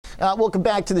Welcome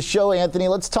back to the show, Anthony.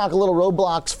 Let's talk a little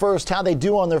Roblox first, how they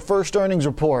do on their first earnings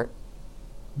report.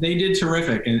 They did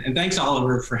terrific, and thanks,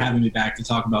 Oliver, for having me back to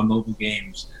talk about mobile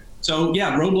games. So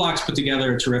yeah, Roblox put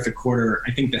together a terrific quarter.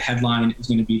 I think the headline is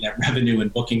going to be that revenue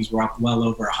and bookings were up well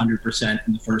over 100%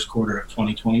 in the first quarter of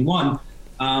 2021.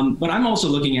 But I'm also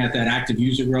looking at that active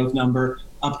user growth number,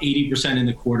 up 80% in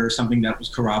the quarter, something that was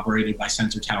corroborated by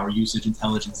Sensor Tower usage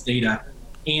intelligence data.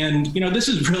 And, this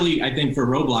is really, I think, for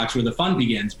Roblox where the fun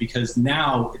begins, because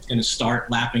now it's going to start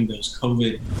lapping those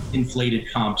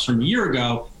COVID-inflated comps from a year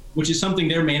ago, which is something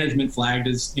their management flagged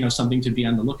as, something to be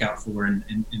on the lookout for in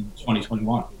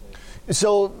 2021.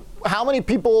 So how many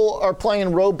people are playing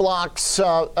Roblox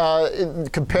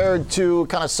compared to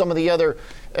kind of some of the other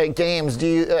games? Do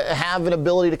you have an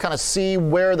ability to kind of see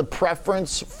where the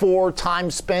preference for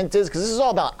time spent is? Because this is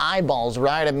all about eyeballs,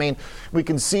 right? I mean, we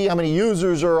can see how many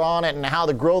users are on it and how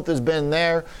the growth has been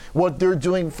there, what they're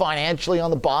doing financially on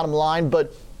the bottom line.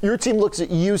 But your team looks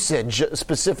at usage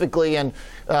specifically and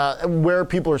where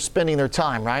people are spending their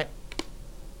time, right?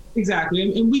 Exactly.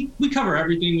 And we cover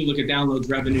everything. We look at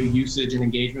downloads, revenue, usage, and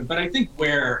engagement. But I think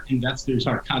where investors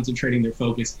are concentrating their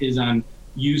focus is on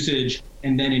usage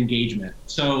and then engagement.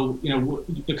 So,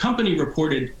 the company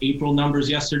reported April numbers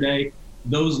yesterday.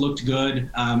 Those looked good.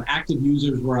 Active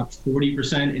users were up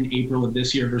 40% in April of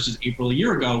this year versus April a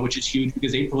year ago, which is huge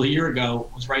because April a year ago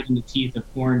was right in the teeth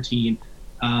of quarantine.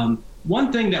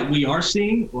 One thing that we are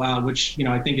seeing, which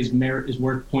I think is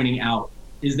worth pointing out,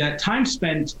 is that time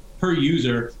spent per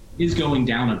user is going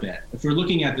down a bit. If we're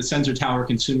looking at the Sensor Tower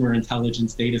consumer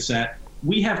intelligence data set,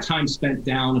 we have time spent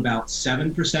down about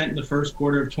 7% in the first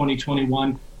quarter of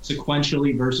 2021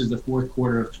 sequentially versus the fourth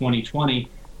quarter of 2020.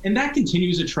 And that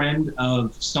continues a trend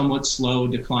of somewhat slow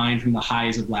decline from the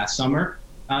highs of last summer.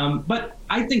 But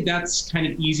I think that's kind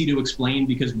of easy to explain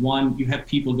because, one, you have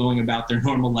people going about their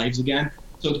normal lives again.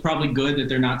 So it's probably good that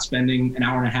they're not spending an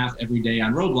hour and a half every day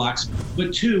on Roblox.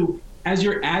 But two, as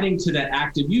you're adding to that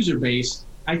active user base,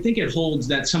 I think it holds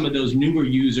that some of those newer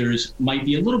users might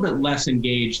be a little bit less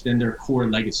engaged than their core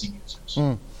legacy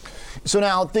users. So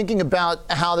now thinking about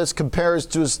how this compares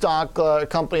to a stock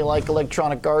company like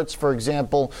Electronic Arts, for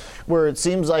example, where it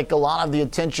seems like a lot of the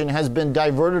attention has been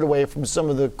diverted away from some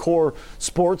of the core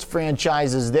sports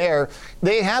franchises there.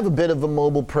 They have a bit of a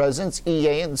mobile presence,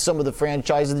 EA, and some of the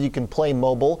franchises that you can play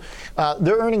mobile.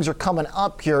 Their earnings are coming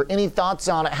up here. Any thoughts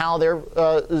on how their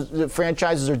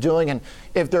franchises are doing and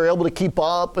if they're able to keep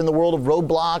up in the world of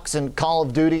Roblox and Call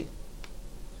of Duty?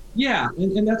 Yeah,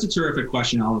 and that's a terrific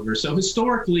question, Oliver. So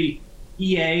historically,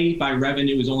 EA by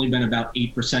revenue has only been about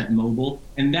 8% mobile,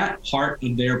 and that part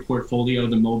of their portfolio,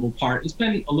 the mobile part, has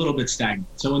been a little bit stagnant.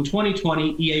 So in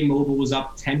 2020, EA Mobile was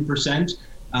up 10%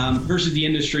 versus the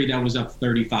industry that was up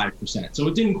 35%. So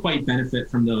it didn't quite benefit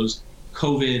from those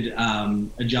COVID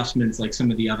adjustments like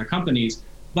some of the other companies.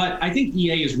 But I think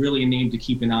EA is really a name to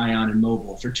keep an eye on in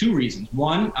mobile for two reasons.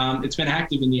 One, it's been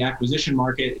active in the acquisition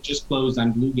market. It just closed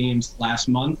on Glue Games last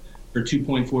month for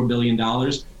 $2.4 billion.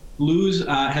 Glue's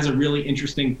has a really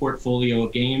interesting portfolio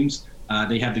of games.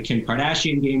 They have the Kim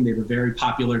Kardashian game. They have a very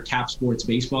popular Tap Sports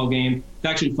baseball game. It's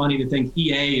actually funny to think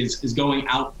EA is going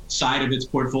outside of its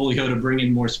portfolio to bring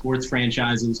in more sports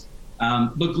franchises.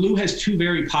 But Glue has two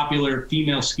very popular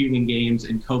female skewing games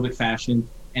in COVID Fashion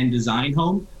and Design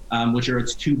Home, which are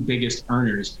its two biggest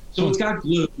earners. So it's got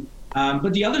Glue.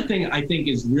 But the other thing I think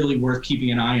is really worth keeping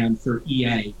an eye on for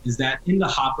EA is that in the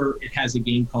hopper, it has a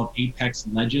game called Apex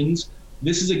Legends.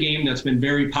 This is a game that's been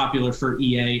very popular for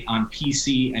EA on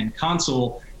PC and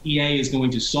console. EA is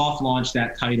going to soft launch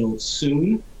that title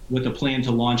soon with a plan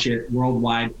to launch it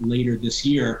worldwide later this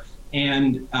year.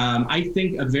 And I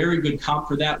think a very good comp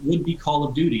for that would be Call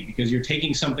of Duty, because you're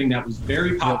taking something that was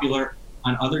very popular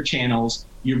on other channels,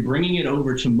 you're bringing it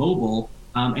over to mobile,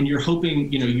 and you're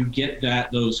hoping you get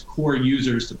those core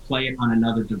users to play it on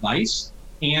another device.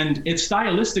 And it's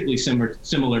stylistically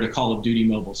similar to Call of Duty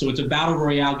Mobile. So it's a battle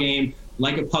royale game,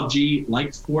 like a PUBG, like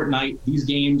Fortnite. These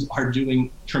games are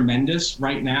doing tremendous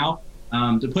right now.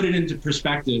 To put it into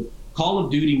perspective, Call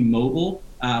of Duty Mobile,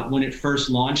 when it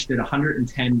first launched, did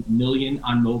 110 million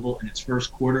on mobile in its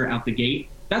first quarter out the gate.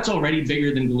 That's already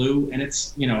bigger than Glue. And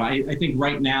it's, I think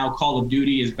right now Call of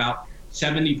Duty is about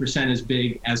 70% as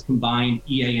big as combined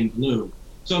EA and Glue.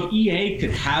 So if EA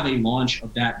could have a launch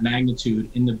of that magnitude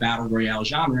in the battle royale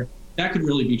genre, that could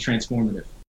really be transformative.